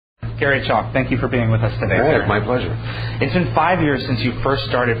Gary Chalk, thank you for being with us today. Hey, my pleasure. It's been 5 years since you first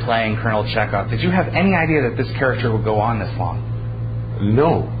started playing Colonel Chekov. Did you have any idea that this character would go on this long?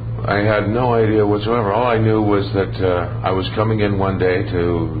 No, I had no idea whatsoever. All I knew was that I was coming in one day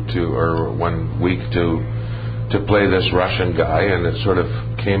or 1 week to play this Russian guy, and it sort of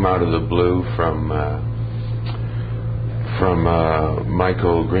came out of the blue from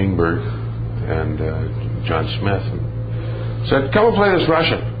Michael Greenberg and John Smith, and said, "Come and play this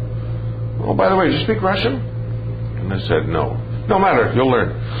Russian." "Oh, by the way, do you speak Russian?" And I said, "No." "No matter, you'll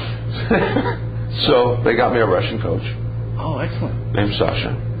learn." So they got me a Russian coach. Oh, excellent. Named Sasha.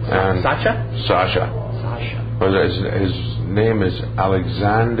 And Sasha? Sasha. His name is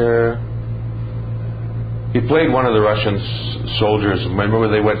Alexander. He played one of the Russian soldiers. Remember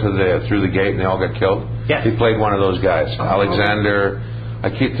when they went through the gate and they all got killed? Yes. He played one of those guys. Oh. Alexander, I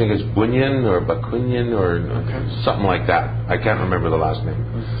keep thinking it's Bunyan or Bakunin or something like that. I can't remember the last name.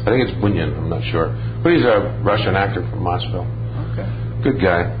 I think it's Bunyan, I'm not sure. But he's a Russian actor from Moscow. Okay. Good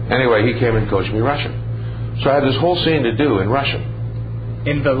guy. Anyway, he came and coached me Russian. So I had this whole scene to do in Russian.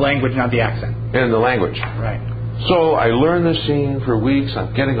 In the language, not the accent. In the language. Right. So I learned the scene for weeks.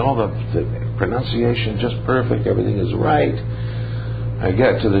 I'm getting all the pronunciation just perfect. Everything is right. I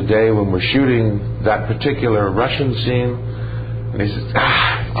get to the day when we're shooting that particular Russian scene, and he says,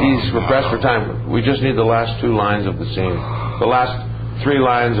 geez, we're pressed for time. We just need the last 2 lines of the scene. The last 3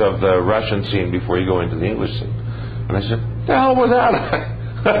 lines of the Russian scene before you go into the English scene. And I said, the hell with that?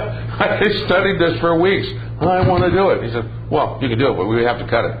 I studied this for weeks. I want to do it. He said, well, you can do it, but we have to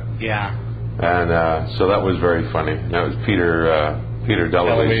cut it. Yeah. And so that was very funny. That was Peter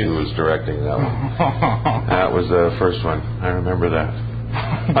DeLuise who was directing that one. That was the first one. I remember that.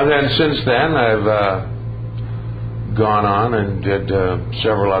 And then since then, I've gone on and did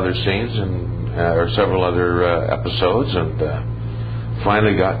several other scenes or several other episodes, and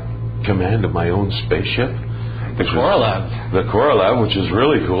finally got command of my own spaceship. The Korolev. The Korolev, which is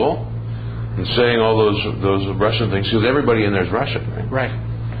really cool. And saying all those Russian things, because everybody in there is Russian, right? Right.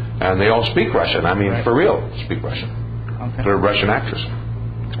 And they all speak Russian. I mean, for real, speak Russian. Okay. They're Russian actors.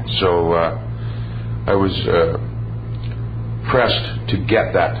 So I was pressed to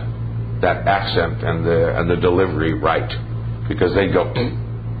get that accent and the delivery right, because they go, you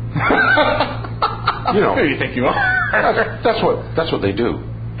know. Who do you think you are? That's what they do,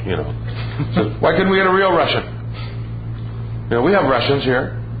 you know. So why couldn't we get a real Russian? You know, we have Russians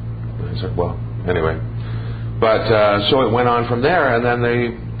here. I said, well, anyway. But so it went on from there, and then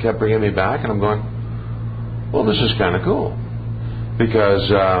they kept bringing me back, and I'm going, well, this is kind of cool. Because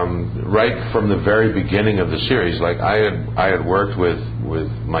right from the very beginning of the series, like I had worked with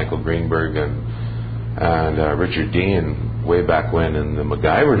Michael Greenberg and Richard Dean way back when in the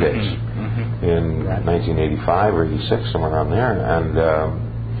MacGyver days, in 1985 or 86, somewhere around there. And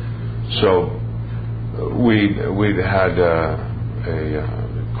so we'd had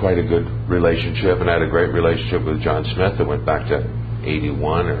quite a good relationship, and I had a great relationship with John Smith that went back to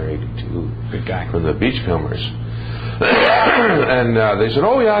 81 or 82. Good guy. From the Beachcombers. And they said,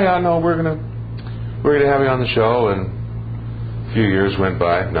 oh yeah, no, we're gonna have you on the show. And a few years went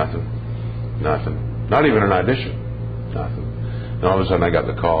by, nothing, not even an audition, nothing. And all of a sudden I got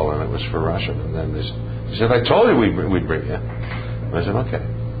the call, and it was for Russian. And then they said, I told you we'd bring you. And I said, okay.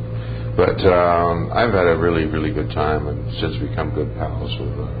 But I've had a really, really good time, and since become good pals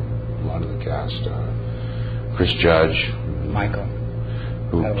with a lot of the cast. Chris Judge, Michael,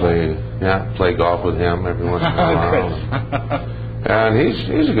 who play golf with him every once in a while. And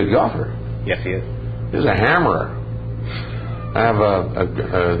he's a good golfer. Yes, he is. He's a hammerer. I have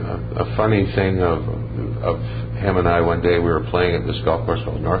a funny thing of him and I. One day we were playing at this golf course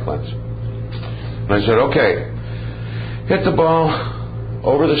called Northlands, and I said, okay, hit the ball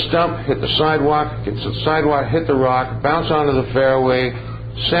over the stump, hit the sidewalk, get to the sidewalk, hit the rock, bounce onto the fairway,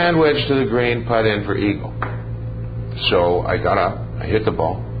 sandwich to the green, putt in for eagle. So I got up, I hit the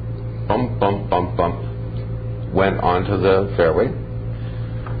ball, bump, bump, bump, bump, went onto the fairway.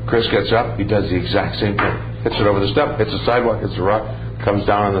 Chris gets up, he does the exact same thing. Hits it over the stump, hits the sidewalk, hits the rock, comes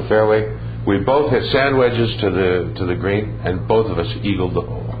down on the fairway. We both hit sand wedges to the green, and both of us eagled the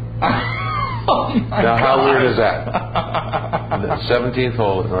hole. Oh my now, how God. weird is that? The 17th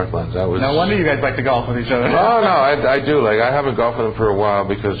hole at Northlands. That was. No wonder you guys like to golf with each other. Oh no, I do. Like, I haven't golfed with him for a while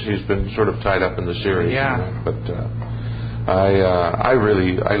because he's been sort of tied up in the series. Yeah. You know? But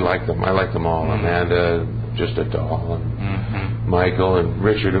I like them. I like them all. Amanda, just a doll, and Michael and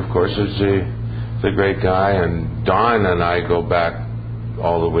Richard, of course, is the great guy, and Don and I go back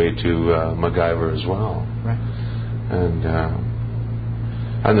all the way to MacGyver as well. Right.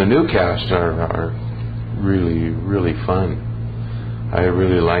 And the new cast are really, really fun. I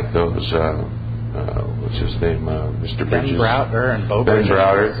really like those. What's his name? Mr. Bridges. Ben Browder and Bo Ben Bridges.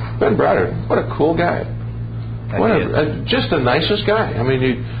 Browder. Ben Browder. What a cool guy. Just the nicest guy. I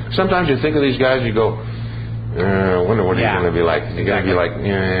mean, sometimes you think of these guys, you go, I wonder what he's going to be like. He's going to be like,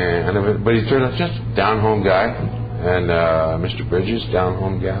 but he turns out just down home guy, and Mr. Bridges, down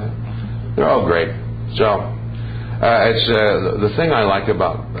home guy. They're all great. So it's the thing I like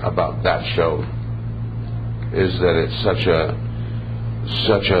about that show is that it's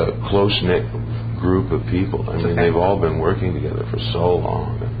such a close knit group of people. I mean, they've all been working together for so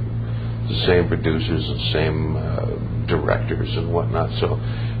long. The same producers and same directors and whatnot. So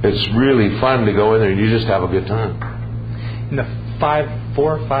it's really fun to go in there and you just have a good time. In the 4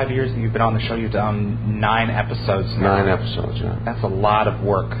 or 5 years that you've been on the show, you've done 9 episodes now. 9 episodes, yeah. That's a lot of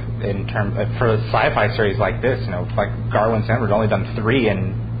work in terms for a sci-fi series like this. Like Garland's Edward, only done 3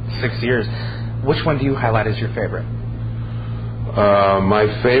 in 6 years. Which one do you highlight as your favorite? My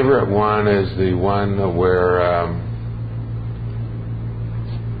favorite one is the one where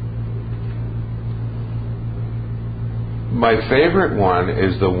my favorite one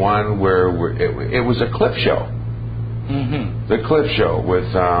is the one where it was a clip show. Mm-hmm. The clip show with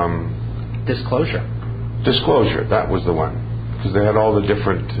Disclosure. Disclosure, that was the one. Because they had all the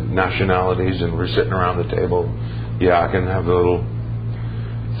different nationalities and we're sitting around the table yakking, have the little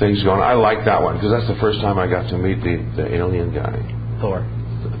things going. I like that one because that's the first time I got to meet the alien guy. Thor?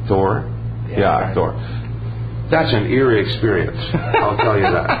 Yeah, Thor. That's an eerie experience, I'll tell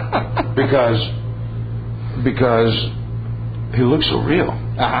you that. Because he looks so real.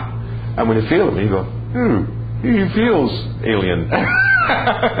 Uh-huh. And when you feel him, you go, he feels alien.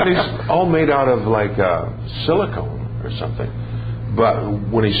 And he's all made out of like silicone or something. But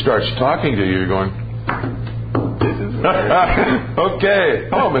when he starts talking to you, you're going, this is okay.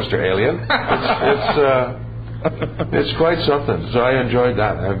 Hello, Mr. Alien. It's quite something. So I enjoyed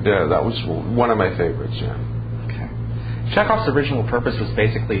that. That was one of my favorites, yeah. Okay. Chekhov's original purpose was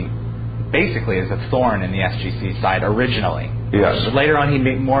basically as a thorn in the SGC side originally. Yes. Later on, he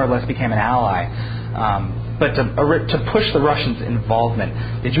more or less became an ally. But to push the Russians' involvement,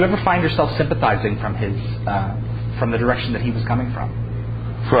 did you ever find yourself sympathizing from the direction that he was coming from?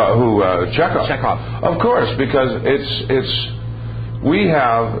 Chekhov? Chekhov. Of course, because we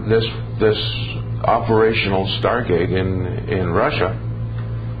have this operational Stargate in Russia,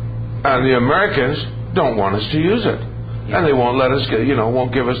 and the Americans don't want us to use it. Yeah. And they won't let us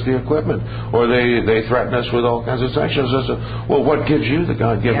won't give us the equipment, or they threaten us with all kinds of sanctions. I said, well, what gives you the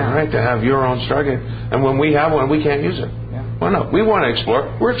God-given right to have your own Stargate? And when we have one, we can't use it. Yeah. Why not? We want to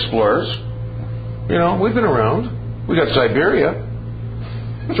explore. We're explorers. We've been around. We got Siberia.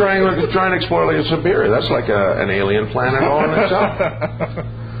 Trying to explore like Siberia. That's like an alien planet all in itself. I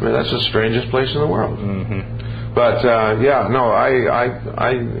mean, that's the strangest place in the world. Mm-hmm. But I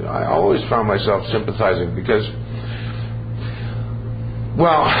always found myself sympathizing because.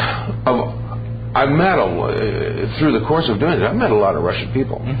 Well, I've met through the course of doing it. I've met a lot of Russian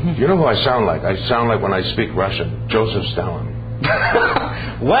people. Mm-hmm. You know who I sound like? I sound like when I speak Russian, Joseph Stalin.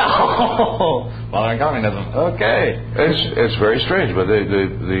 Well, modern communism. Okay. It's very strange, but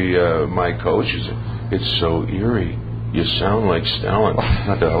my coach is. It's so eerie. You sound like Stalin.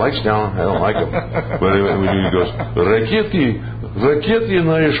 Not that I like Stalin. I don't like him. But when he goes, ракеты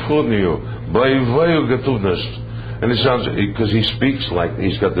на исходную, боевую готовность. And it sounds, because he speaks like,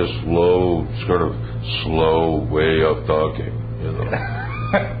 he's got this slow way of talking,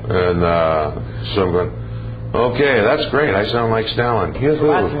 And so I'm going, okay, that's great. I sound like Stalin.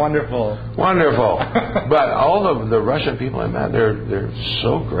 That's wonderful. Wonderful. But all the Russian people I met, they're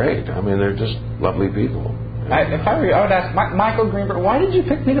so great. I mean, they're just lovely people. If I were you, I would ask Michael Greenberg, why did you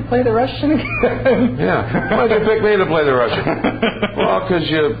pick me to play the Russian again? Yeah. Why did you pick me to play the Russian? Well, because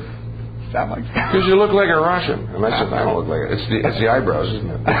you look like a Russian. And I said, I don't look like it. It's the eyebrows, isn't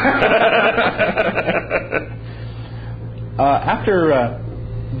it? After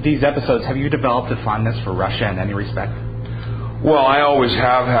these episodes, have you developed a fondness for Russia in any respect? Well, I always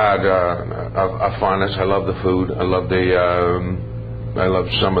have had a fondness. I love the food. I love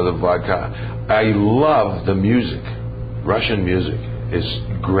some of the vodka. I love the music. Russian music is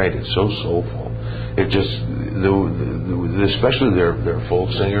great. It's so soulful. It just, especially their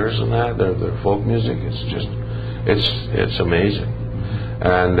folk singers and that, their folk music. It's amazing.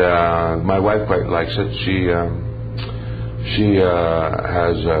 And my wife quite likes it. She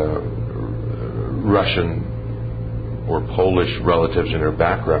has Russian or Polish relatives in her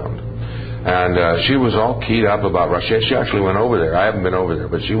background. And she was all keyed up about Russia. She actually went over there. I haven't been over there,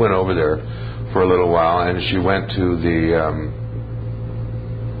 but she went over there for a little while, and she went to the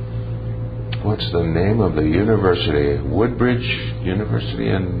what's the name of the university? Woodbridge University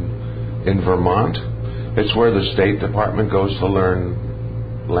in Vermont. It's where the State Department goes to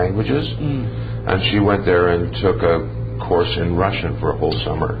learn languages. And she went there and took a course in Russian for a whole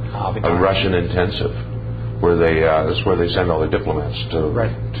summer, a Russian intensive, where that's where they send all the diplomats to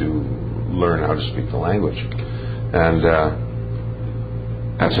learn how to speak the language. And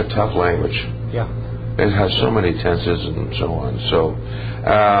that's a tough language. Yeah. It has so many tenses and so on. So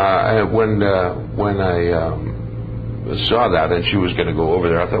when I saw that and she was going to go over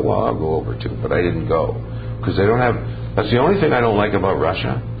there, I thought, well, I'll go over too. But I didn't go because they don't have. That's the only thing I don't like about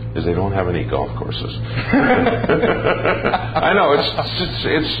Russia is they don't have any golf courses. I know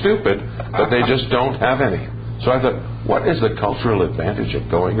it's stupid, but they just don't have any. So I thought, what is the cultural advantage of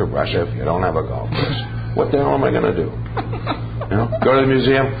going to Russia if you don't have a golf course? What the hell am I going to do? You know, go to the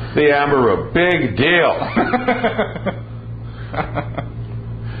museum, the Amber Room, big deal.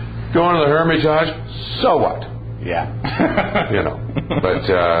 Going to the Hermitage, so what? Yeah. You know, but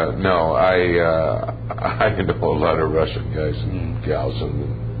no, I know a lot of Russian guys and gals,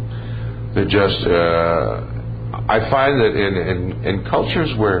 and they're just. I find that in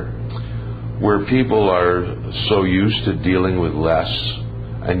cultures where people are so used to dealing with less,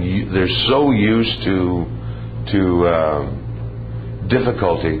 and they're so used to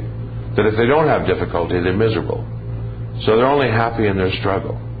difficulty, that if they don't have difficulty, they're miserable. So they're only happy in their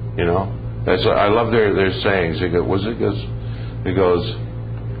struggle. You know, I love their sayings. He goes,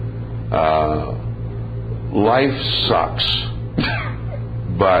 life sucks,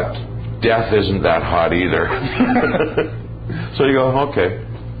 but death isn't that hot either. So you go, okay,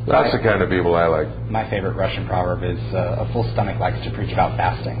 that's the kind of people I like. My favorite Russian proverb is a full stomach likes to preach about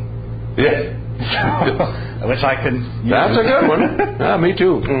fasting. Yeah. Which I can use. That's a good one. Yeah, me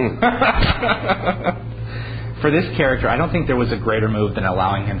too. For this character, I don't think there was a greater move than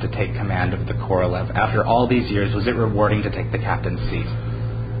allowing him to take command of the Korolev. After all these years, was it rewarding to take the captain's seat?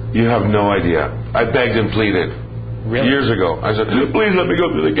 You have no idea. I begged and pleaded. Really? Years ago. I said, please let me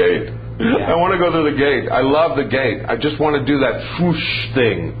go through the gate. Yeah. I want to go through the gate. I love the gate. I just want to do that swoosh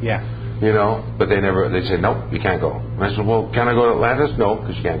thing. Yeah. You know, but they said, nope, you can't go. And I said, well, can I go to Atlantis? No,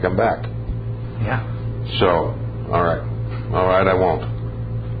 because you can't come back. Yeah. So, all right, I won't.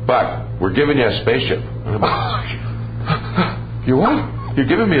 But we're giving you a spaceship. And I'm like, you what? You're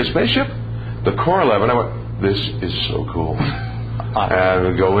giving me a spaceship? The Korolev. And I went, this is so cool. And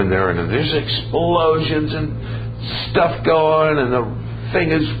we go in there, and there's explosions and stuff going, and the thing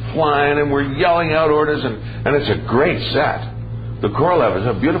is flying, and we're yelling out orders, and it's a great set. The Korolev is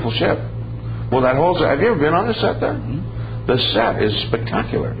a beautiful ship. Well, that whole set, have you ever been on the set there? Mm-hmm. The set is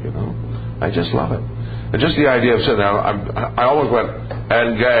spectacular, you know. I just love it. And just the idea of sitting there, I always went,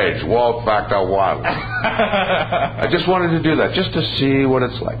 engage, walk factor 1. I just wanted to do that, just to see what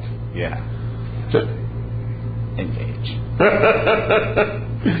it's like. Yeah. Engage.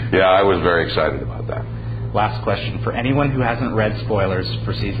 Yeah, I was very excited about that. Last question. For anyone who hasn't read spoilers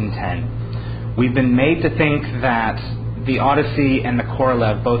for Season 10, we've been made to think that the Odyssey and the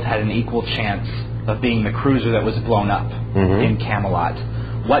Korolev both had an equal chance of being the cruiser that was blown up in Camelot.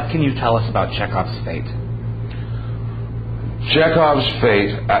 What can you tell us about Chekhov's fate? Chekhov's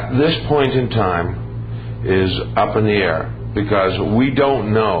fate at this point in time is up in the air, because we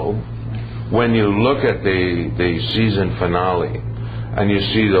don't know. When you look at the season finale and you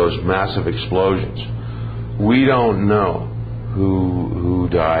see those massive explosions, we don't know who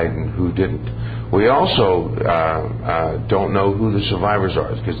died and who didn't. We also don't know who the survivors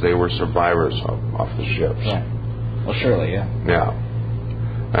are, because they were survivors off the ships. Yeah. Well, surely, yeah. Yeah.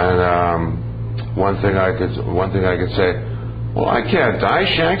 And one thing I could say, well, I can't die.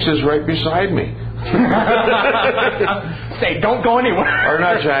 Shanks is right beside me. Say, don't go anywhere. Or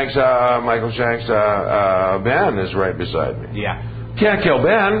not Shanks, Michael Shanks, Ben is right beside me. Yeah. Can't kill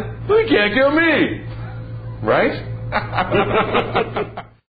Ben, but he can't kill me. Right?